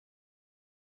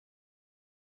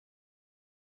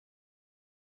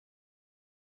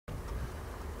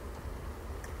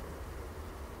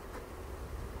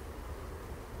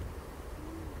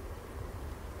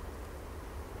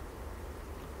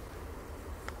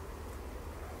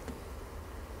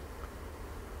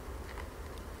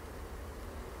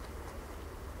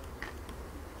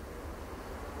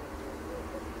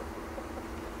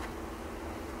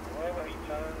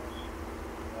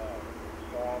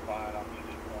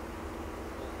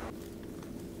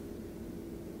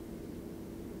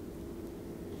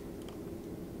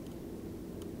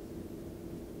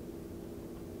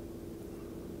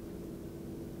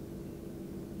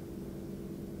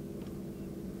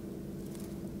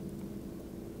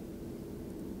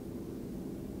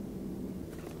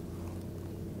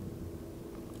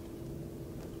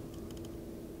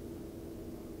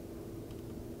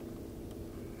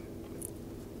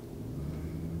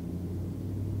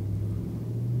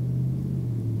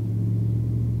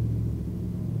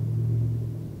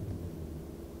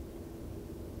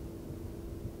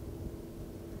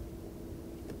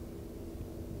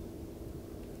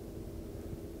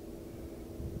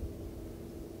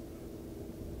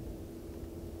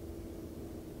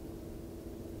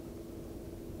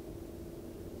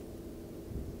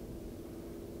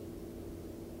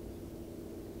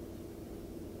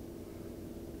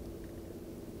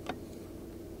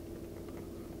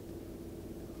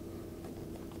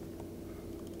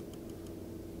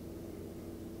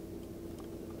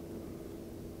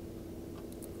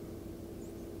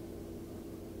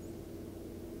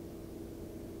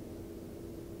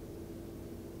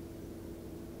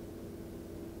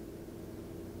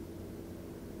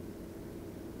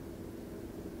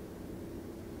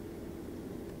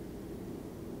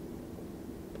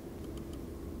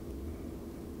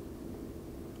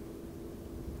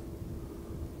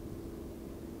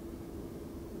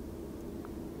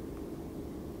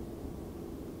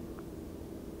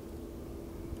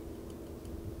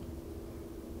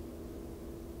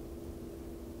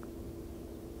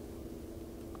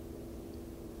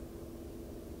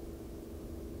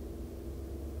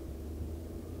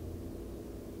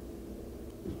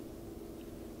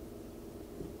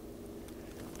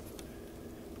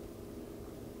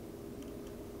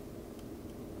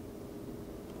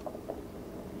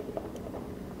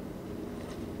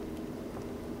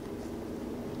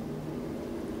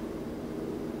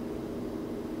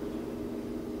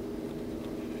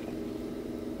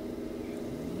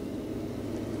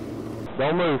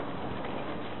Don't move.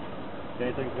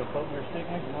 Anything to put in your stick?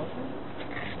 No,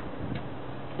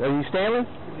 sir. Are you Stanley?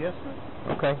 Yes, sir.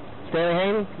 Okay. Stanley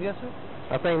Haney? Yes, sir.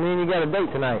 I think me and you got a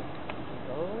date tonight.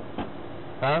 Oh.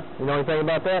 Huh? You know anything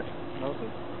about that? No, sir.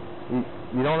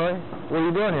 You don't know? What are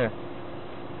you doing here?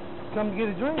 Come to get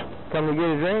a drink. Come to get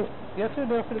a drink? Yes, sir.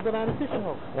 They're going to go down to the fishing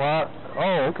hole. Well,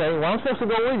 oh, okay. Well, I'm supposed to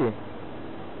go with you.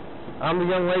 I'm the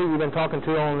young lady you've been talking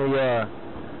to on the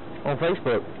on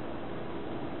Facebook.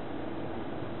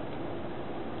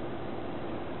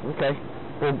 Okay.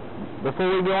 Well, before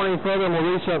we go any further, I'm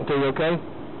gonna read something to you, okay?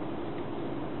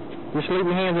 Just leave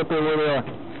your hands up there where they are.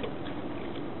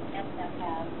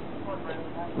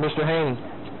 Mr. Haney.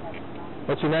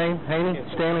 What's your name? Haney?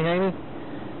 Stanley Haney?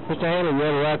 Mr. Haney, you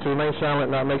have a right to remain silent,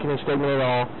 not making any statement at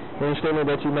all. Any statement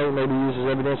that you make may be used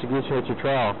as evidence against you at your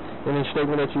trial. Any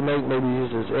statement that you make may be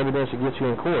used as evidence against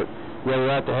you in court. You have a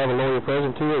right to have a lawyer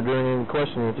present to you or during any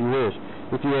questioning if you wish.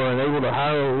 If you are unable to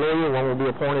hire a lawyer, one will be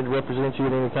appointed to represent you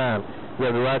at any time. You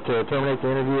have the right to terminate the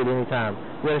interview at any time.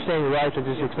 You understand your rights I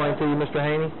just explained to you, Mr.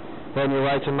 Haney? Having your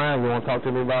rights in mind, you want to talk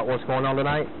to me about what's going on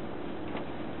tonight?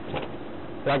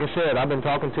 Like I said, I've been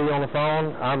talking to you on the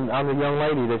phone. I'm the young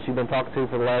lady that you've been talking to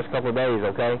for the last couple of days,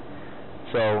 okay?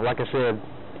 So, like I said,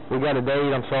 we got a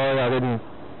date. I'm sorry I didn't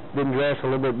dress a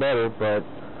little bit better, but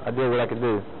I did what I could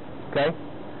do. Okay?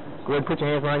 Go ahead and put your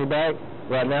hands behind your back.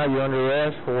 Right now you're under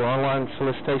arrest for online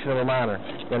solicitation of a minor.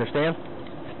 You understand?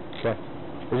 Okay.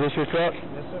 Is this your truck?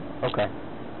 Yes, sir. Okay.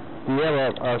 Do you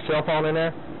have a cell phone in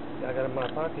there? Yeah, I got it in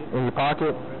my pocket. In your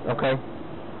pocket? Okay.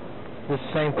 This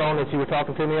the same phone that you were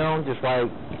talking to me on just like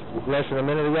less than a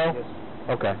minute ago? Yes.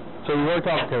 Okay. So you were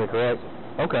talking to me, correct?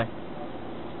 Okay.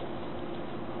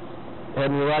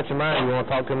 Having your rights in mind, you want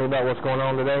to talk to me about what's going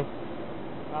on today?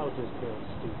 I was just being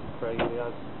stupid, crazy.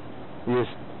 You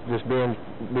just being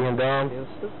dumb? Being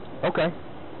stupid. Okay.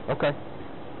 Okay.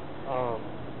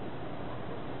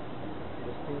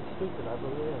 Just being stupid, I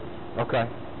believe. Okay.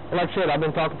 Well, like I said, I've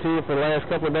been talking to you for the last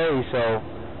couple of days, so,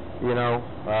 you know,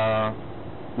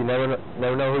 you never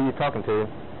know who you're talking to.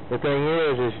 The thing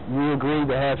is you agreed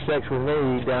to have sex with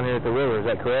me down here at the river. Is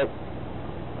that correct?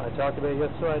 I talked about it, yes,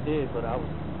 sir, I did, but I was...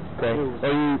 Okay.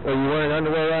 Are you wearing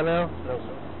underwear right now? No,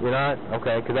 sir. You're not?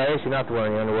 Okay, because I asked you not to wear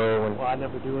any underwear when... Well, I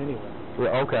never do anyway.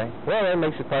 Yeah, okay. Well, that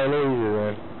makes it probably a little easier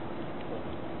then.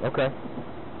 Okay.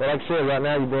 Well, like I said, right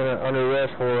now you've been under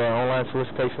arrest for online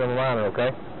solicitation of a minor,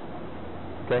 okay?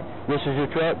 Okay. This is your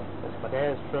truck? It's my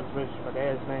dad's truck, it's my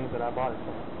dad's name, but I bought it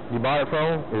from him. You bought it from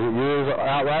him? Is it yours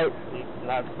outright?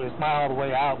 It's not all the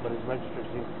way out, but it's registered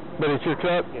here. But it's your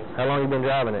truck? Yes. How long you been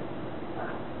driving it?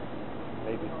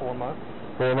 Maybe 4 months.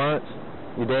 4 months?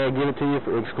 Your dad give it to you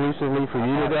exclusively for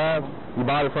you to drive? You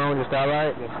bought it from him just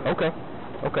outright? Yes, sir. Okay.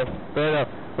 Okay. Fair enough.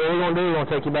 What we're going to do, we're going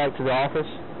to take you back to the office.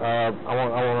 I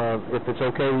want to, if it's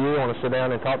okay with you, I want to sit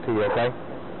down and talk to you, okay?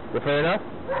 Is that fair enough?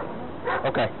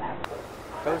 Okay.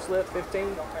 Code slip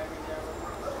 15.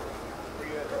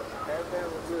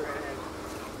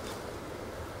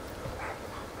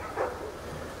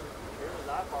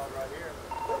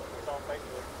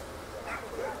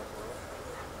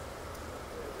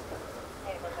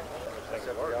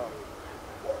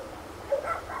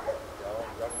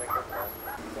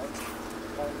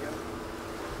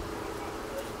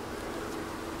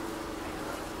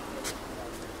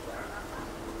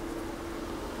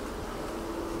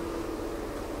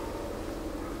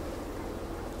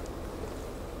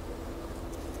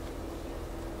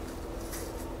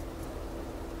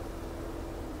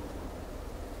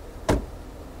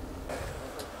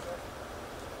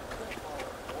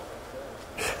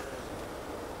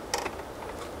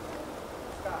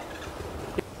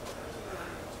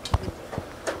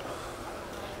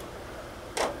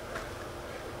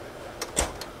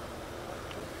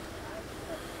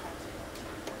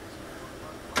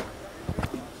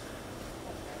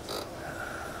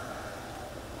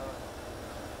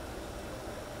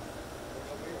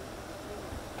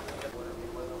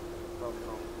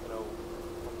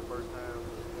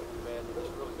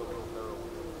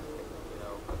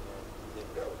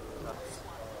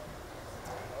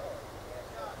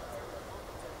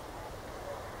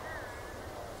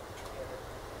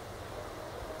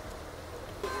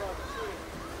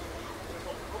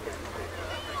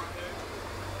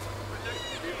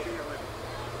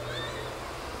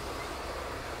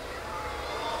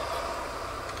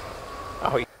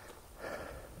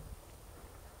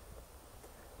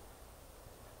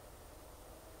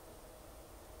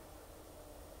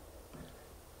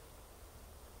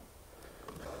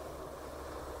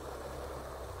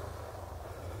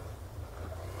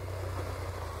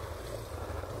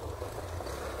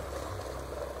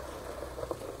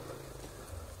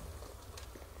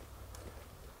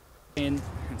 And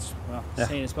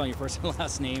saying and spelling your first and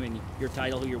last name and your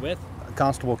title, who you're with.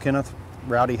 Constable Kenneth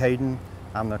Rowdy Hayden.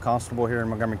 I'm the constable here in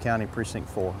Montgomery County Precinct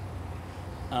 4.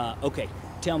 Okay,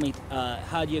 tell me,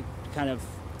 how do you kind of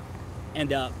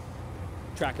end up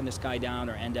tracking this guy down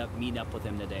or end up meeting up with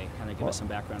him today? Kind of give us some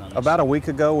background on this. About a week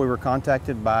ago, we were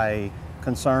contacted by a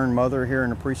concerned mother here in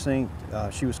the precinct.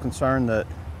 She was concerned that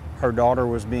her daughter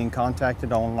was being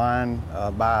contacted online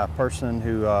by a person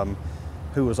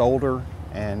who was older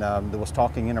and that was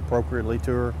talking inappropriately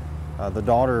to her. The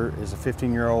daughter is a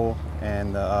 15-year-old,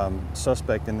 and the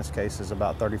suspect in this case is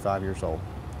about 35 years old.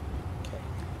 Okay.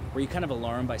 Were you kind of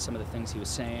alarmed by some of the things he was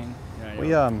saying?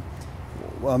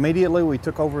 Well, immediately we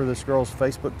took over this girl's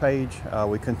Facebook page.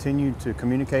 We continued to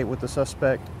communicate with the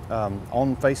suspect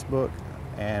on Facebook,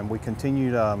 and we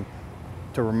continued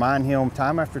to remind him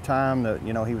time after time that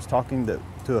he was talking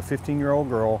to a 15-year-old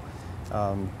girl.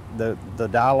 The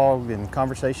dialogue and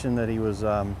conversation that he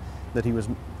was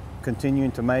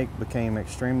continuing to make became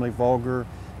extremely vulgar.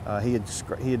 He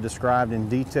had described in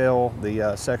detail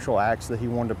the sexual acts that he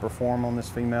wanted to perform on this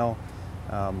female.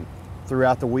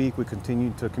 Throughout the week, we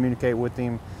continued to communicate with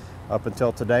him. Up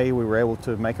until today, we were able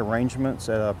to make arrangements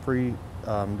at a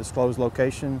pre-disclosed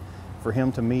location for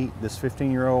him to meet this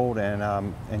 15-year-old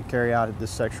and carry out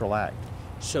this sexual act.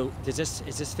 So is this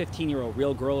 15-year-old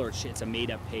real girl, or it's a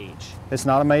made-up page? It's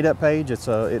not a made-up page.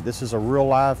 This is a real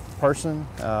live person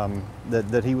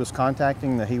that he was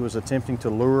contacting, that he was attempting to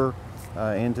lure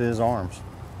into his arms.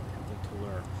 To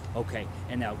lure. Okay.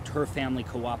 And now her family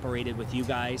cooperated with you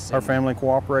guys? Her family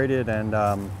cooperated and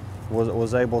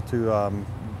was able to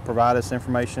provide us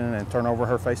information and turn over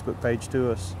her Facebook page to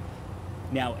us.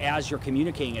 Now, as you're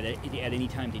communicating at any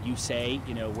time, did you say,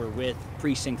 we're with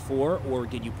Precinct 4, or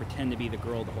did you pretend to be the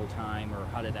girl the whole time, or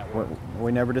how did that work?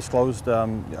 We never disclosed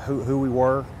who we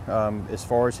were. As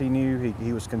far as he knew,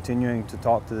 he was continuing to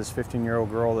talk to this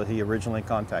 15-year-old girl that he originally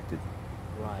contacted.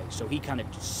 Right, so he kind of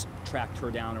just tracked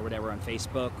her down or whatever on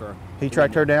Facebook, or? He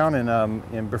tracked her down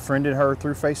and befriended her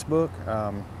through Facebook.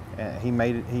 And he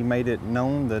made it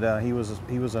known that he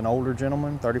was an older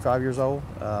gentleman, 35 years old.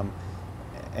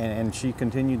 And she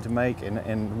continued to make,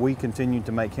 and we continued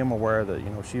to make him aware that,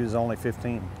 she was only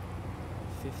 15.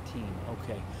 15,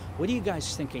 okay. What are you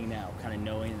guys thinking now, kind of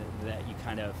knowing that you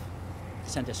kind of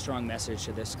sent a strong message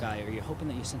to this guy? Are you hoping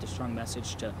that you sent a strong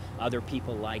message to other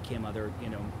people like him, other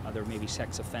maybe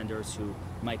sex offenders who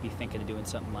might be thinking of doing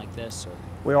something like this? Or?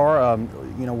 We are,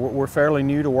 we're fairly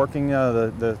new to working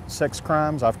the sex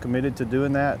crimes. I've committed to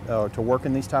doing that, to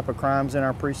working these type of crimes in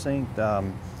our precinct.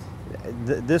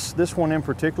 This one in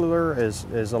particular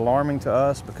is alarming to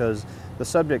us because the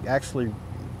subject actually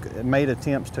made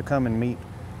attempts to come and meet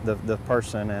the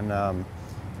person, and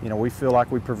we feel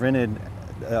like we prevented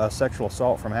sexual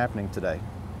assault from happening today.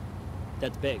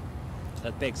 That's big.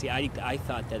 That's big. See, I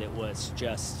thought that it was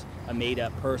just a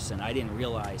made-up person. I didn't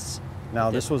realize.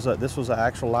 No, this was an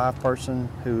actual live person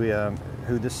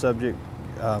who this subject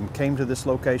came to this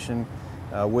location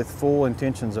with full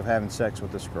intentions of having sex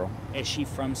with this girl. Is she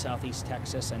from Southeast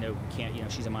Texas? I know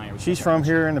she's a minor. She's from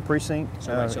here in the precinct,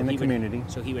 so in the community.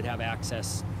 So he would have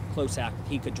access,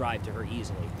 he could drive to her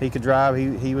easily. He could drive.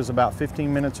 He was about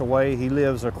 15 minutes away. He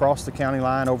lives across the county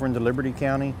line over into Liberty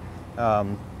County,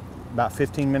 about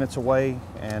 15 minutes away,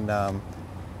 and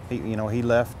he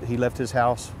left his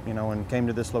house, and came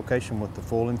to this location with the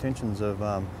full intentions of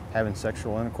having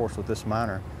sexual intercourse with this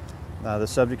minor. The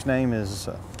subject's name is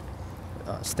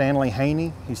Stanley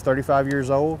Haney. He's 35 years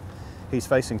old. He's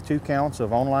facing 2 counts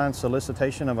of online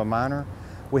solicitation of a minor.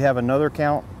 We have another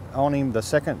count on him. The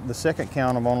second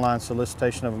count of online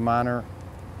solicitation of a minor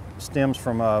stems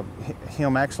from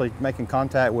him actually making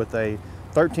contact with a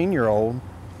 13-year-old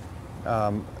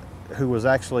who was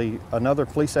actually another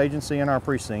police agency in our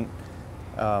precinct.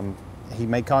 He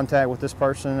made contact with this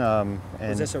person.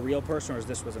 Was this a real person, or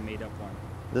this was a made-up one?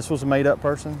 This was a made-up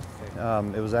person.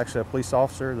 Okay. It was actually a police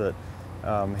officer that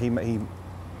he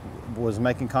was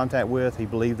making contact with. He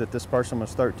believed that this person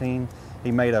was 13.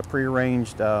 He made a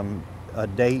prearranged a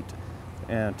date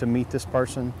to meet this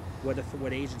person.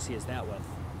 What agency is that with?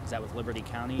 Is that with Liberty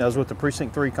County? That was with the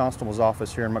Precinct 3 Constables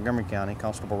Office here in Montgomery County,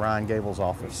 Constable Ryan Gable's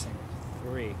office.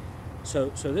 Precinct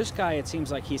 3. So this guy, it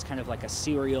seems like he's kind of like a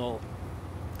serial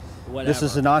whatever. This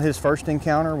is not his first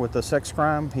encounter with a sex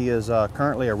crime. He is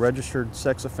currently a registered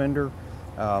sex offender.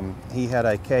 He had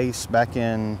a case back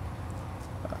in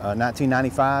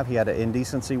 1995. He had an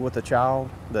indecency with a child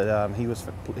that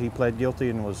he pled guilty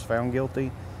and was found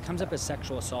guilty. Comes up as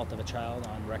sexual assault of a child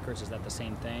on records. Is that the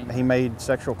same thing? He made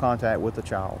sexual contact with a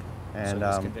child, and so he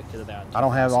was convicted of that. I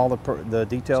don't have all the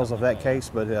details of that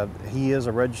case, but he is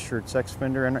a registered sex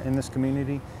offender in this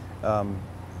community.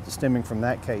 stemming from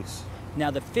that case. Now,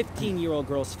 the 15-year-old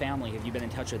girl's family, have you been in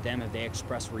touch with them? Have they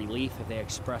expressed relief? Have they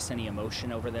expressed any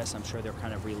emotion over this? I'm sure they're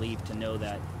kind of relieved to know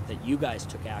that you guys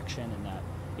took action and that,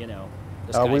 you know,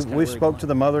 this guy's kind of we really spoke to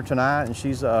the mother tonight, and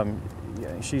she's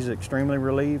extremely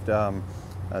relieved that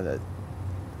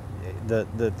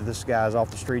this guy is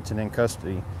off the streets and in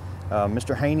custody.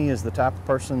 Mr. Haney is the type of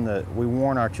person that we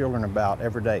warn our children about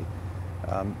every day.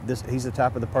 He's the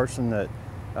type of the person that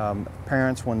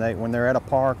parents, when they're at a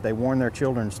park, they warn their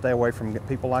children to stay away from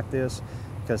people like this,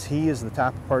 because he is the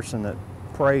type of person that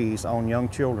preys on young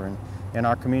children in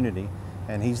our community,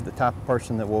 and he's the type of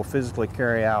person that will physically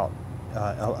carry out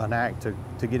an act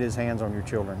to get his hands on your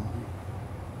children.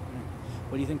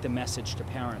 What do you think the message to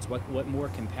parents? What more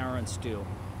can parents do?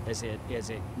 Is it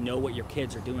know what your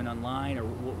kids are doing online, or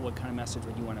what kind of message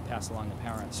would you want to pass along to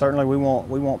parents? Certainly, we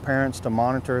want parents to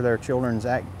monitor their children's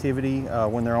activity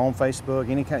when they're on Facebook,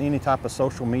 any type of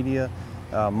social media.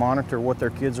 Monitor what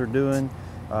their kids are doing.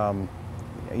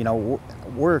 You know,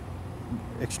 we're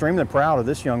extremely proud of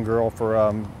this young girl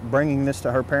for bringing this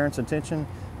to her parents' attention.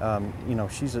 You know,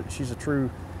 she's a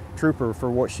true trooper for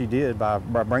what she did by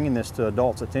bringing this to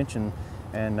adults' attention,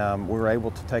 and we were able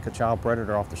to take a child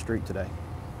predator off the street today.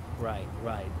 Right,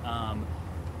 right.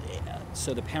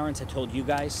 So the parents had told you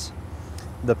guys?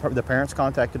 The parents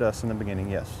contacted us in the beginning,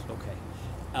 yes.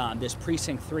 Okay. This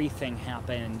Precinct 3 thing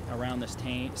happened around this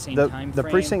same time frame? The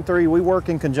Precinct 3, we work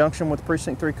in conjunction with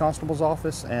Precinct 3 Constables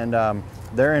Office, and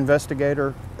their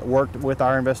investigator worked with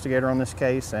our investigator on this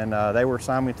case, and they were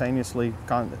simultaneously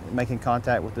making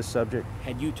contact with this subject.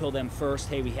 Had you told them first,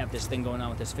 hey, we have this thing going on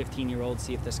with this 15-year-old,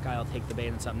 see if this guy will take the bait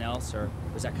on something else, or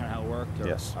was that kind of how it worked? Or?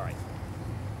 Yes. All right.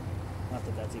 Not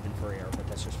that that's even for air, but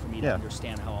that's just for me to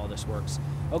understand how all this works.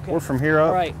 Okay. We're from here up.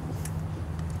 All right.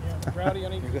 Yeah, Rowdy, I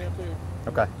need your name too.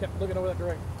 Okay. Kept looking over that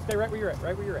direction. Stay right where you're at,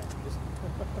 right where you're at. Just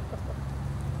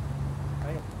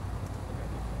hang on.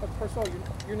 Okay. First of all,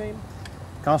 your name?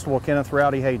 Constable Kenneth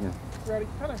Rowdy Hayden. Rowdy,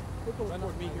 kind of look over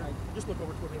toward me here. Just look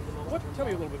over toward me. Tell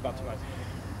me a little bit about tonight.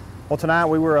 Well, tonight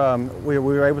we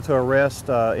were able to arrest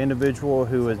an individual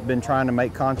who has been trying to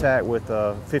make contact with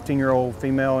a 15-year-old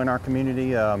female in our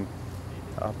community.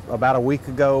 About a week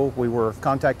ago, we were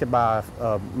contacted by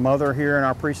a mother here in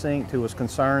our precinct who was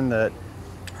concerned that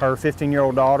her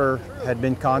 15-year-old daughter had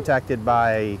been contacted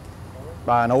by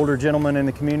an older gentleman in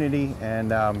the community,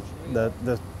 and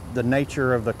the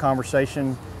nature of the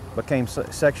conversation became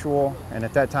sexual. And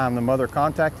at that time, the mother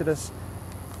contacted us,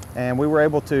 and we were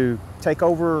able to take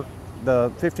over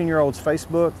the 15-year-old's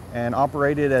Facebook and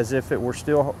operate it as if it were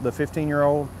still the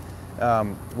 15-year-old.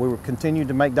 We were continued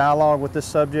to make dialogue with this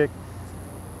subject.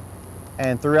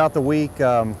 And throughout the week,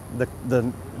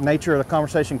 the nature of the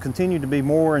conversation continued to be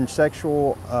more and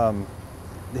sexual.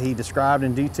 He described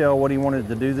in detail what he wanted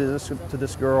to do to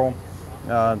this girl.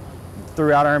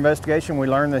 Throughout our investigation, we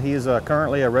learned that he is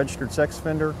currently a registered sex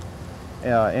offender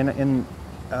in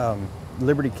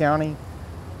Liberty County.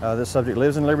 This subject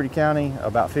lives in Liberty County,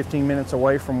 about 15 minutes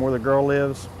away from where the girl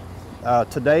lives.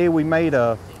 Today, we made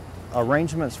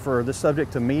arrangements for this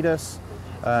subject to meet us,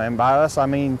 and by us, I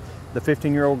mean the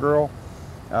 15-year-old girl.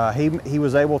 He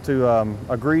was able to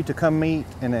agree to come meet,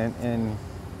 and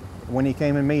when he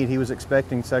came and meet, he was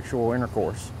expecting sexual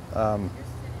intercourse.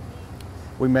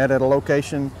 We met at a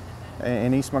location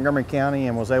in East Montgomery County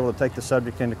and was able to take the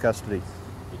subject into custody.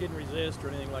 He didn't resist or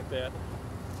anything like that?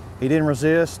 He didn't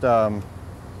resist.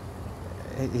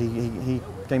 He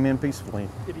came in peacefully.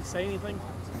 Did he say anything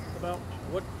about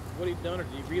what he'd done, or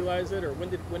did he realize it, or when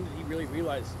did he really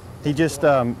realize? He just,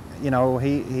 you know,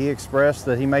 he expressed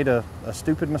that he made a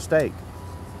stupid mistake.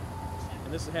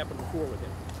 And this has happened before with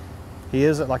him? He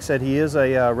is, like I said, he is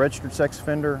a registered sex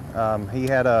offender. He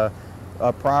had a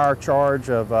prior charge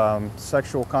of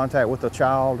sexual contact with a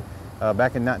child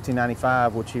back in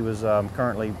 1995, which he was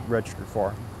currently registered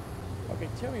for. Okay,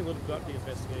 tell me a little bit about the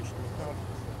investigation.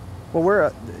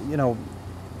 Well,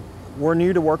 we're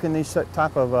new to working these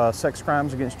type of sex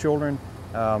crimes against children.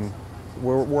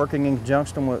 We're working in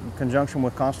conjunction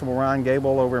with Constable Ryan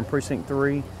Gable over in Precinct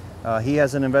 3. He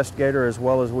has an investigator as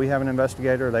well as we have an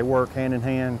investigator. They work hand in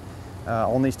hand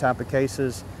on these type of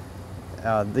cases.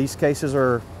 These cases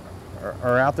are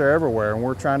out there everywhere, and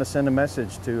we're trying to send a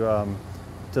message to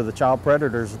the child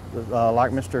predators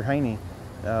like Mr. Haney.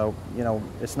 You know,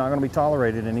 it's not going to be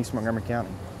tolerated in East Montgomery County.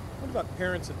 What about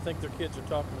parents that think their kids are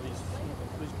talking to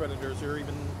these predators, or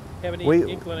even have any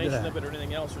inclination of it or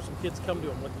anything else, or some kids come to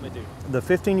them? What can they do? The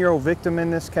 15-year-old victim in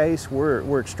this case,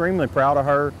 we're extremely proud of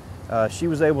her. She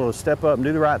was able to step up and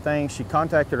do the right thing. She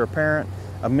contacted her parent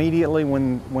immediately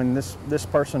when this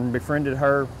person befriended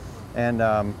her,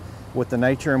 and with the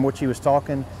nature in which he was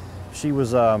talking, she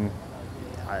was, I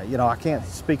you know, I can't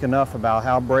speak enough about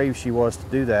how brave she was to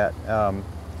do that.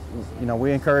 You know,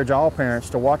 we encourage all parents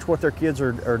to watch what their kids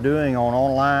are doing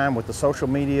online with the social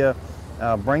media.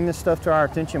 Bring this stuff to our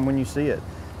attention when you see it.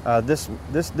 This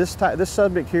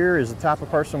subject here is the type of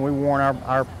person we warn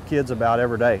our kids about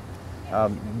every day.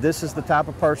 This is the type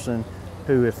of person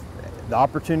who, if the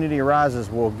opportunity arises,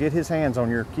 will get his hands on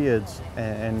your kids,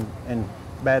 and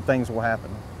bad things will happen.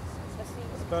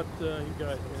 About you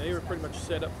guys, I mean, they were pretty much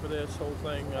set up for this whole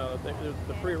thing.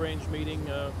 The prearranged meeting.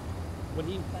 When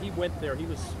he went there, he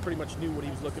was pretty much knew what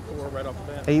he was looking for right off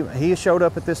the bat. He showed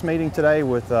up at this meeting today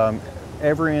with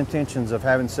every intentions of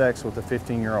having sex with a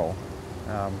 15-year-old.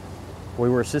 We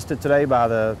were assisted today by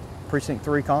the Precinct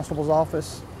 3 Constables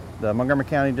Office, the Montgomery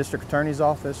County District Attorney's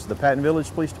Office, the Patton Village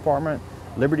Police Department,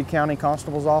 Liberty County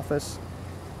Constable's Office,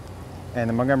 and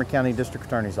the Montgomery County District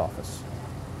Attorney's Office.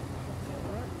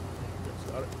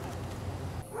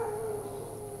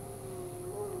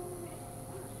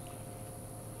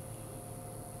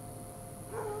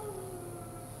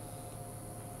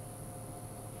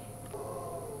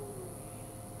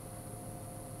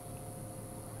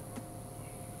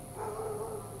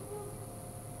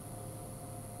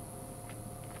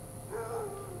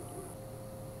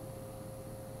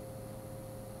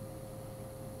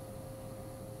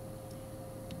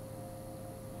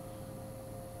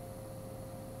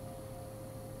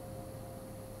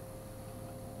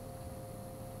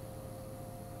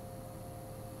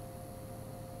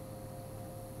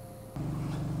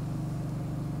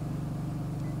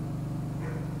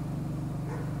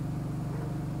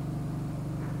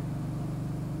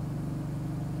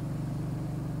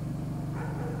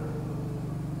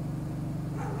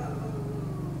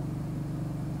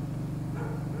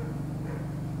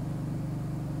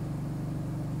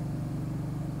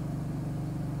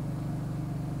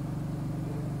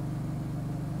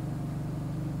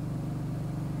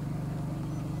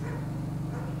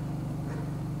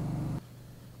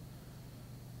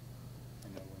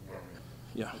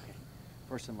 Yeah. Okay.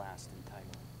 First and last and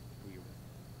title. Who you with?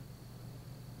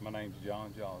 My name's John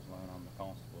Joslin. I'm the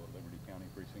constable at Liberty County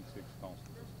Precinct 6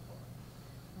 Constables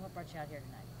Department. What brought you out here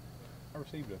tonight? I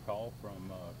received a call from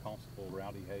Constable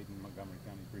Rowdy Hayden, Montgomery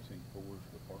County Precinct 4's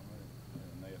department,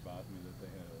 and they advised me that they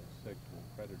had a sexual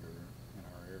predator in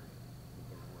our area, that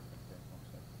they were working a case on a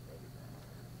sexual predator in our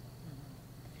area.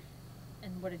 Mm-hmm.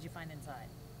 And what did you find inside?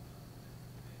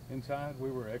 Inside, we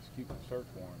were executing a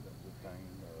search warrant that was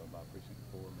obtained by Precinct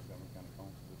 4, Montgomery County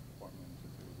Constables Department, and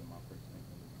since it was in my precinct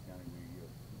in Liberty County,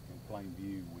 in plain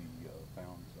view, we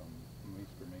found some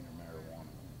misdemeanor marijuana,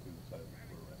 and two assailants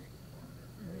were arrested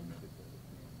and admitted to it.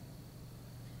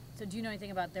 So do you know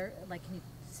anything about their, like, can you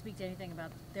speak to anything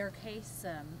about their case?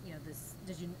 You know, this,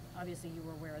 obviously you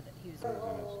were aware that he was... And his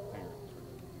parents are living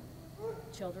here.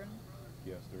 Children?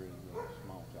 Yes, there is a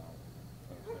small child,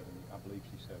 I believe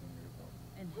she's 7 years old.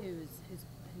 And who's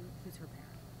her parent?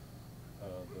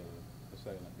 The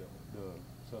assailant, the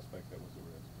suspect that was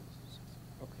arrested.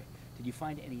 Okay. Did you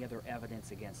find any other evidence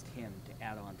against him to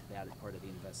add on to that as part of the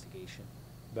investigation?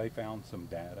 They found some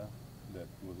data that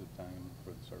was obtained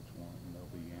for the search warrant, and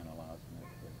they'll be analyzing it.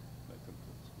 They took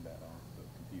some data off the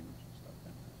computers and stuff.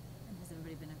 And has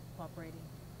everybody been cooperating?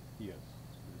 Yes,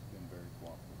 it's been very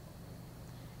cooperative.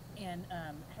 And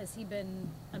has he been,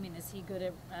 I mean, is he good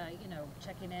at, you know,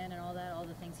 checking in and all that, all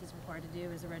the things he's required to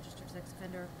do as a registered sex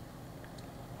offender?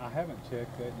 I haven't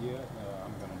checked that yet.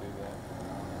 I'm going to do that.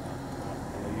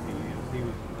 I believe he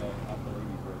is. I believe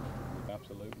he's registered.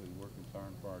 Absolutely, we're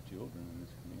concerned for our children in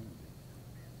this community.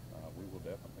 We will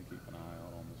definitely keep an eye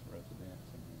out on this resident.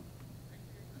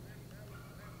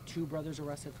 Two brothers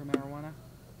arrested for marijuana?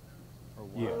 Or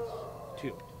one? Yes.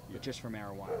 Two? Yes. But just for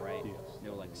marijuana, right? Yes.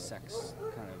 No, like, sex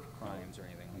kind of crimes or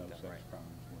anything No like that, sex right?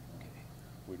 crimes. Okay.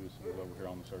 We just was over here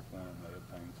on the search warrant, and they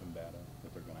obtained some data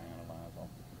that they're going to analyze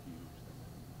off the computers.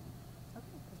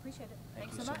 Okay, appreciate it.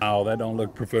 Thanks you so much. Oh, that don't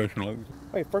look professional.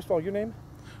 Hey, first of all, your name?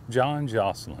 John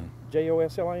Joslin.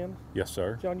 Joslin? Yes,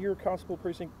 sir. John, you're Constable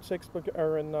Precinct 6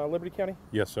 in Liberty County?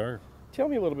 Yes, sir. Tell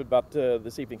me a little bit about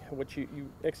this evening. What you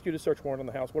executed a search warrant on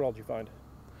the house. What all did you find?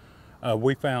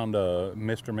 We found a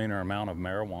misdemeanor amount of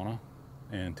marijuana,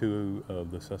 and two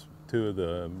of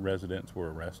the residents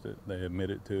were arrested. They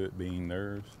admitted to it being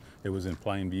theirs. It was in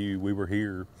plain view. We were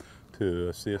here to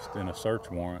assist in a search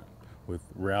warrant with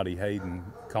Rowdy Hayden,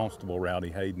 Constable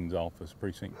Rowdy Hayden's office,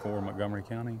 Precinct 4, Montgomery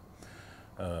County.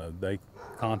 They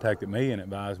contacted me and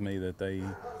advised me that they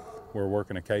were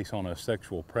working a case on a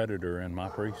sexual predator in my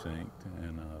precinct,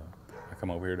 and I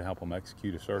come over here to help them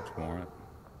execute a search warrant.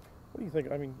 What do you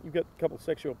think? I mean, you've got a couple of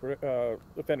sexual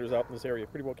offenders out in this area.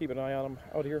 Pretty well keep an eye on them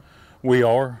out here? We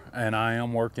are, and I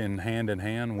am working hand in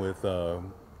hand with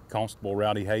Constable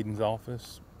Rowdy Hayden's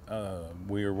office.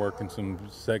 We are working some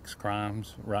sex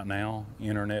crimes right now,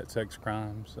 internet sex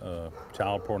crimes,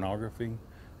 child pornography,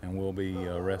 and we'll be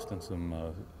arresting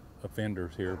some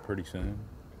offenders here pretty soon.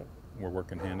 We're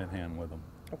working hand in hand with them.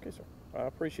 Okay, sir. I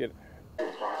appreciate it. Or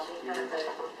is it better if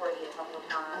you kind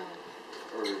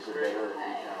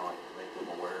of like make them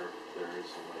aware if there is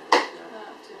somebody that's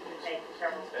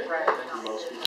got most people